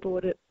then they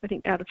bought it, I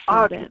think, out of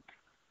Sundance.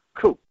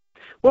 Cool.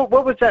 Well,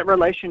 what was that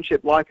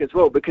relationship like as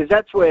well? Because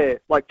that's where,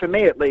 like for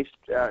me at least,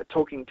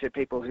 talking to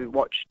people who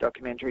watch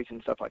documentaries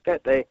and stuff like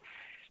that,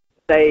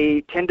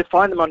 they tend to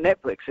find them on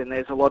Netflix, and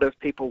there's a lot of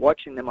people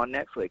watching them on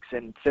Netflix.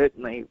 And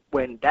certainly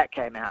when that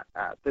came out,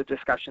 the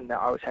discussion that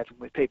I was having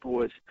with people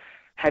was,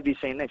 have you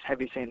seen this?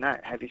 Have you seen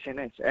that? Have you seen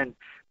this? And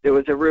there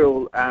was a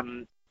real,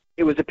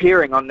 it was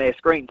appearing on their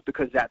screens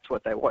because that's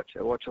what they watch.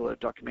 They watch a lot of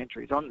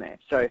documentaries on there.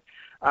 So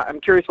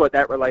I'm curious what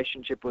that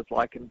relationship was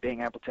like, and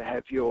being able to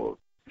have your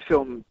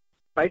film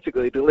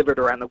basically delivered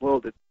around the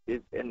world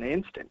in the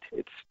instant.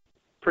 It's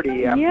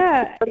pretty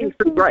it's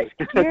pretty great.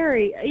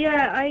 Scary.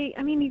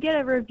 I mean, you get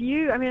a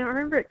review. I mean, I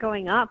remember it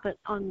going up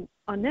on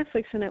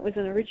Netflix, and it was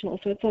an original,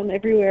 so it's on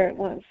everywhere at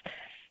once.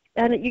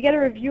 And you get a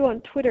review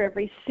on Twitter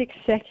every 6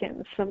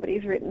 seconds.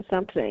 Somebody's written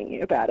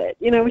something about it,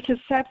 which is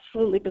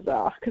absolutely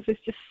bizarre because there's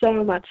just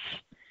so much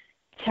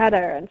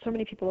chatter and so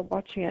many people are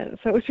watching it.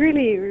 So it was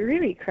really,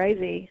 really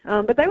crazy.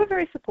 But they were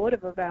very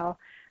supportive of our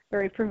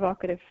very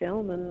provocative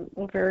film, and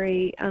were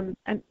very and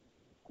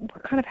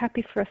were kind of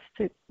happy for us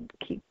to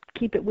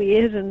keep it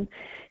weird. And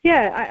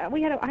I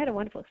had a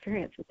wonderful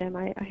experience with them.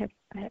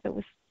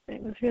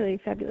 It was really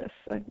fabulous.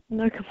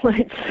 No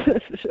complaints.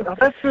 Oh,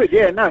 that's good.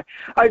 Yeah, no,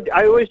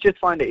 I always just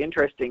find it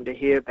interesting to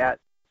hear about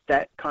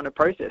that kind of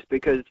process,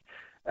 because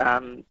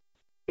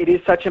it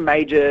is such a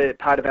major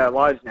part of our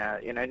lives now.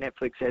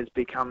 Netflix has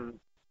become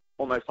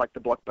almost like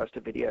the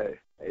Blockbuster video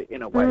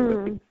in a way.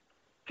 Where we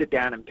sit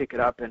down and pick it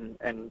up,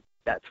 and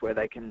that's where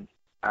they can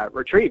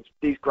retrieve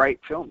these great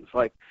films.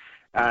 Like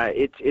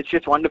it's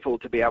just wonderful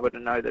to be able to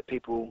know that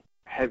people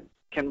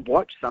can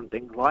watch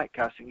something like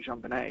Casting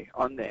JonBenet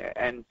on there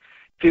and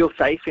feel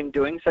safe in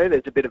doing so.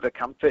 There's a bit of a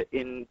comfort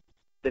in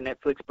the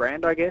Netflix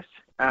brand, I guess,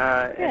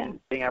 and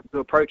being able to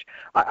approach.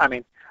 I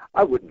mean,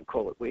 I wouldn't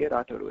call it weird.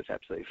 I thought it was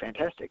absolutely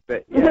fantastic.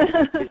 But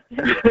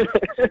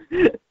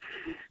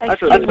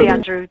Excuse me,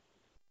 Andrew.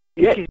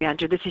 Excuse me,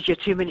 Andrew. This is your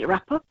 2-minute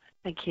wrap-up.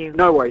 Thank you.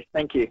 No worries.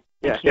 Thank you.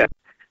 Thank you.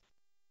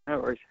 No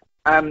worries.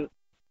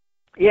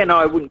 No,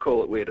 I wouldn't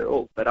call it weird at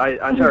all, but I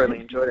thoroughly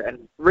enjoyed it.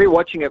 And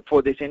rewatching it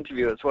for this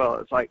interview as well,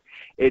 it's like,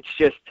 it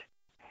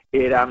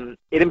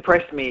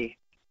impressed me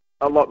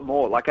a lot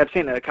more. Like, I've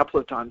seen it a couple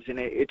of times, and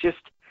it just,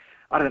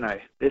 I don't know,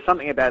 there's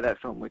something about that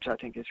film which I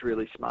think is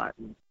really smart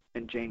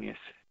and genius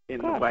in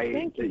the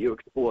way that you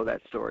explore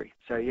that story.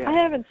 So, yeah. I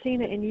haven't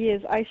seen it in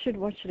years. I should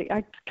watch it.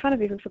 I kind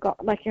of even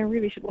forgot. Like, I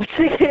really should watch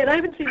it again. I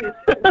haven't seen it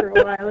for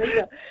a while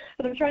either.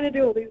 But I'm trying to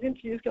do all these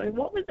interviews going,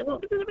 what was it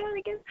about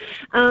again?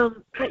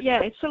 But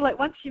yeah, it's sort of like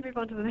once you move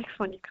on to the next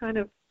one, you kind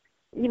of,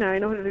 in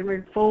order to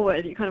move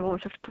forward, you kind of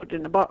almost have to put it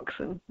in a box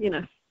and,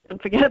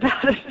 and forget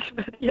about it.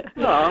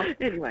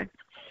 But anyway,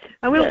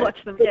 I will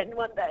watch them again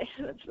one day,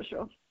 that's for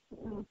sure.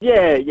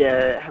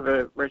 Yeah, have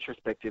a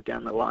retrospective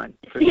down the line.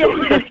 For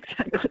sure. Yeah,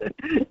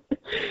 exactly.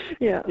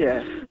 Yeah,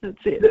 that's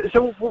it.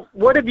 So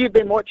what have you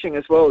been watching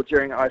as well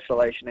during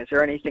isolation? Is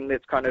there anything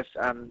that's kind of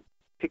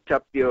picked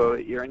up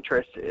your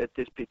interest at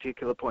this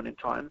particular point in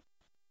time?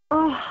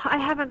 Oh, I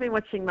haven't been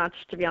watching much,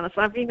 to be honest.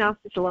 I've been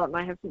asked this a lot, and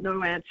I have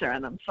no answer,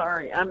 and I'm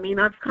sorry. I mean,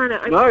 I've caught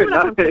up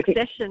on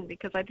Succession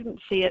because I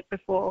didn't see it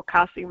before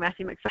casting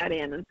Matthew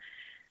McFadden,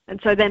 and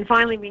so then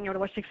finally being able to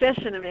watch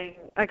Succession,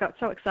 I got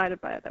so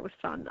excited by it. That was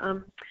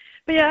fun.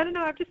 But yeah, I don't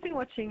know. I've just been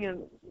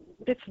watching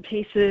bits and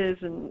pieces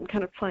and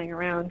kind of playing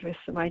around with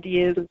some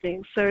ideas and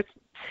things. So it's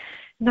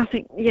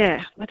nothing.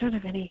 Yeah, I don't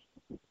have any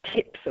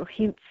tips or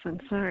hints.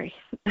 I'm sorry.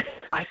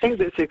 I think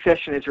that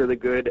Succession is really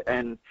good,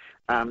 and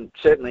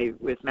certainly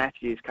with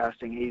Matthew's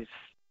casting, he's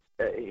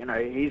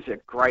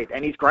great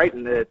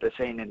in the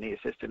scene in The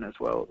Assistant as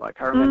well.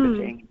 Like I remember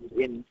seeing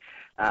him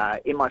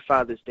in My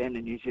Father's Den,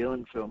 a New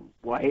Zealand film,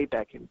 way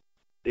back in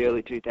the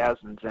early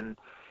 2000s, and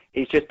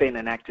he's just been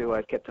an actor who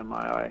I've kept on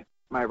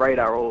my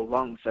radar all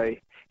along. So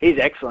he's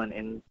excellent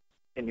in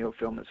your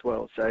film as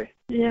well. So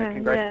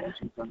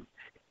congratulations on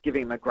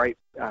giving him a great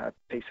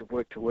piece of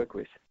work to work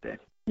with there.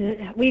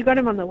 Yeah, we got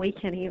him on the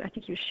weekend. I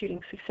think he was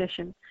shooting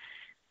Succession.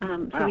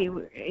 So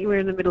we were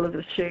in the middle of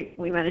the shoot.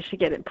 We managed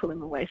to pull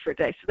him away for a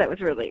day. So that was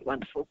really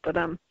wonderful. But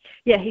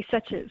he's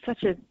such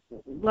a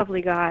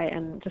lovely guy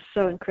and just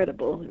so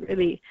incredible. It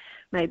really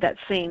made that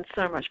scene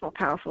so much more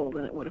powerful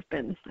than it would have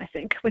been, I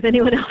think, with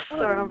anyone else.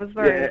 So I was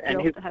very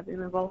thrilled to have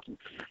him involved.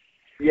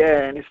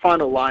 Yeah, and his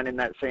final line in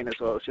that scene as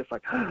well, it's just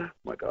like, oh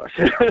my gosh.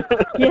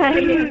 Yeah,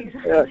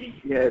 exactly.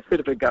 It's a bit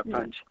of a gut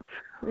punch.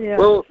 Yeah.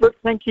 Well, look,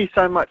 thank you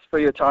so much for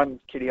your time,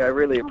 Kitty. I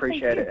really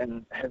appreciate it,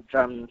 and have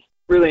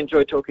really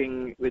enjoyed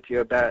talking with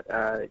you about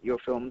your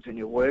films and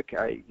your work.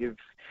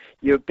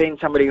 You've been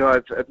somebody who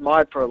I've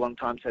admired for a long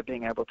time, so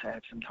being able to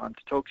have some time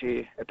to talk to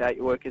you about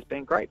your work has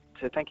been great.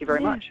 So thank you very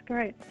much.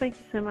 Great. Thank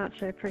you so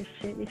much. I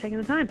appreciate you taking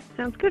the time.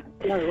 Sounds good.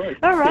 No worries.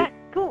 All right.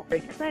 Cool.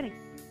 Exciting.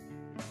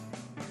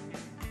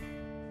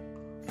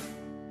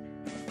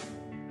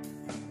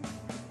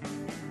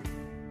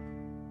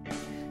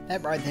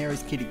 That right there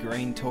is Kitty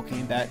Green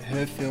talking about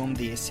her film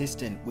The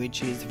Assistant,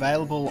 which is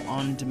available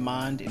on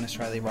demand in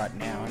Australia right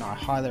now, and I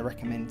highly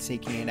recommend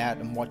seeking it out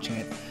and watching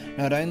it.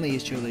 Not only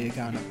is Julia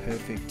Garner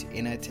perfect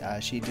in it,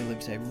 she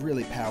delivers a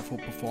really powerful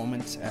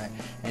performance,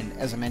 and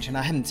as I mentioned,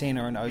 I haven't seen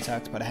her in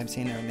Ozarks, but I have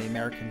seen her in The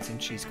Americans,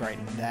 and she's great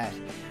in that.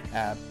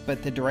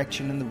 But the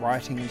direction and the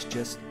writing is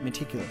just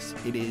meticulous.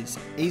 It is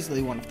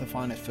easily one of the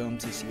finest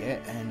films this year,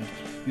 and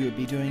you would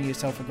be doing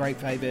yourself a great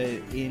favour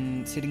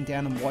in sitting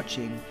down and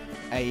watching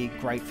a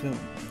great film.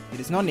 It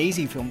is not an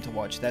easy film to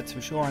watch, that's for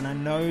sure, and I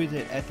know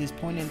that at this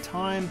point in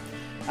time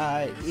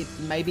it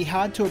may be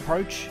hard to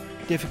approach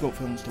difficult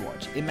films to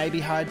watch. It may be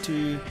hard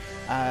to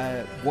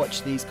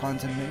watch these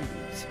kinds of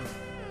movies,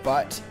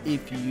 but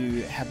if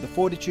you have the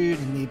fortitude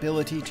and the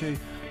ability to,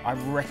 I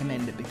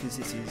recommend it, because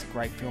this is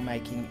great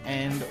filmmaking,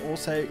 and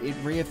also it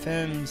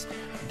reaffirms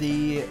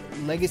the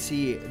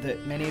legacy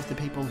that many of the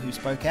people who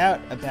spoke out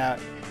about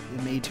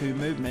the Me Too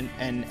movement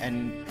and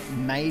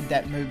made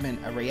that movement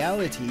a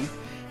reality.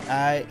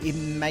 It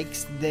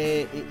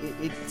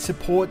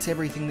supports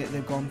everything that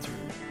they've gone through,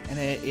 and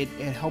it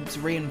helps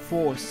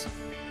reinforce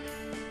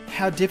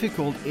how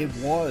difficult it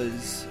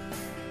was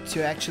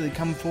to actually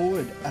come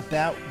forward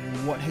about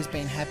what has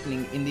been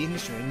happening in the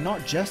industry,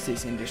 not just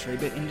this industry,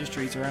 but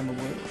industries around the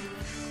world.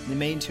 The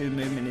Me Too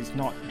movement is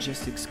not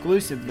just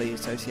exclusively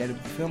associated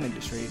with the film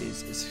industry, it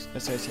is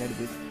associated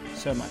with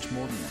so much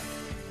more than that.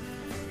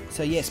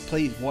 So yes,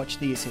 please watch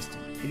The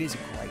Assistant. It is a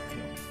great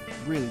film.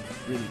 Really,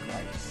 really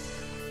great.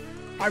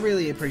 I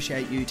really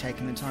appreciate you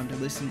taking the time to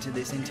listen to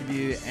this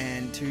interview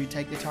and to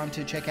take the time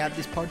to check out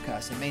this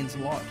podcast. It means a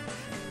lot.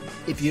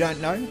 If you don't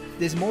know,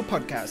 there's more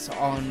podcasts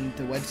on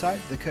the website,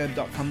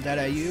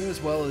 thecurb.com.au, as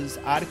well as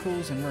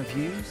articles and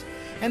reviews.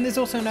 And there's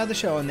also another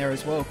show on there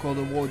as well called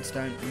Awards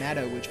Don't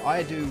Matter, which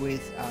I do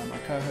with my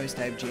co-host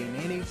Dave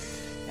Giannini,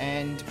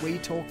 and we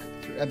talk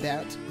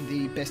about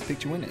the Best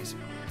Picture winners.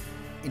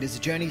 It is a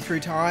journey through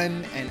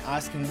time and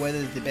asking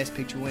whether the Best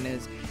Picture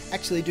winners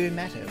actually do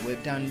matter.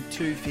 We've done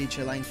 2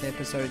 feature-length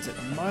episodes at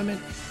the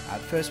moment. The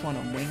first one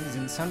on Wings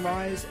and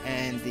Sunrise,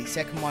 and the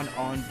second one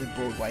on The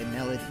Broadway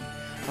Melody.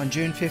 On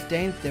June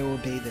 15th, there will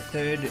be the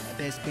 3rd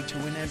Best Picture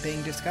winner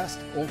being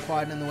discussed, All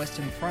Quiet on the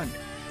Western Front.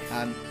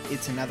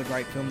 It's another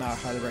great film that I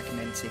highly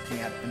recommend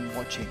seeking out and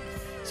watching.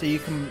 So you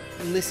can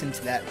listen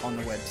to that on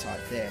the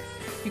website there.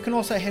 You can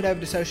also head over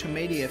to social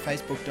media,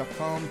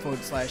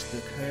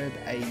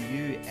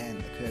 facebook.com/thecurb.au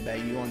and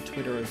thecurb.au on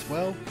Twitter as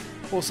well.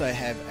 Also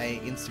have a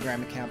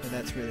Instagram account, but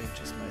that's really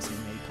just mostly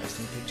me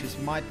posting pictures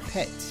of my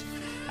pets.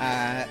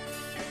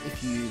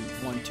 If you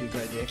want to go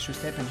the extra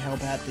step and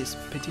help out this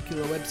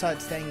particular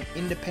website staying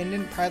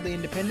independent, proudly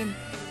independent,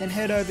 then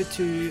head over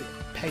to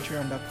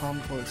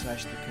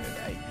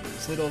patreon.com/thecurb.au.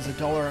 As little as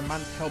 $1 a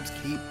month helps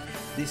keep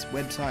this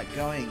website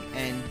going,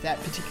 and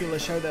that particular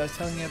show that I was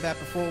telling you about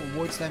before,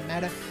 Awards Don't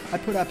Matter, I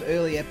put up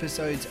early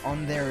episodes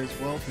on there as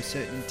well for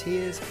certain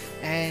tiers,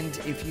 and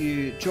if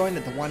you join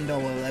at the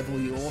 $1 level,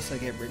 you also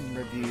get written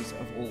reviews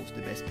of all of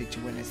the Best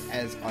Picture winners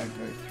as I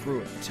go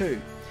through it too.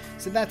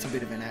 So that's a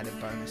bit of an added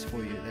bonus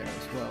for you there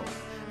as well.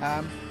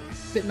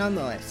 But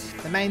nonetheless,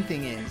 the main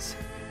thing is,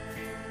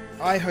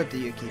 I hope that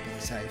you're keeping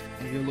safe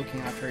and you're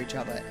looking after each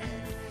other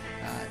and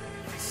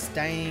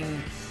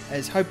staying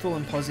as hopeful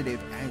and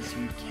positive as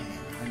you can.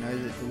 I know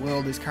that the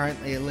world is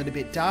currently a little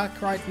bit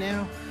dark right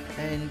now,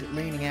 and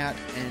leaning out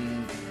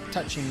and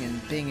touching and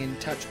being in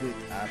touch with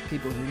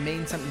people who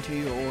mean something to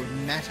you or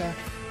matter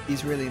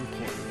is really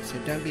important. So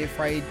don't be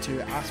afraid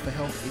to ask for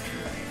help if you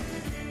want.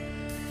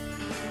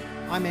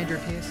 I'm Andrew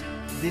Pearce.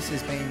 This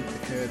has been The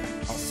Curb.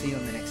 I'll see you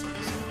on the next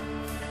episode.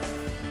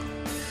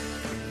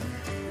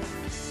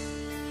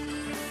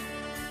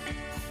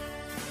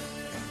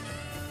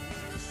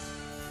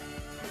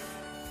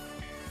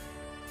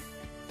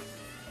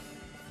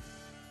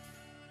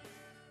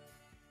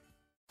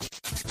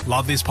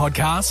 Love this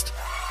podcast?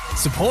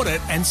 Support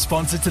it and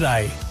sponsor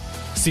today.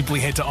 Simply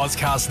head to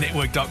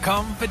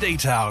ozcastnetwork.com for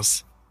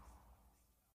details.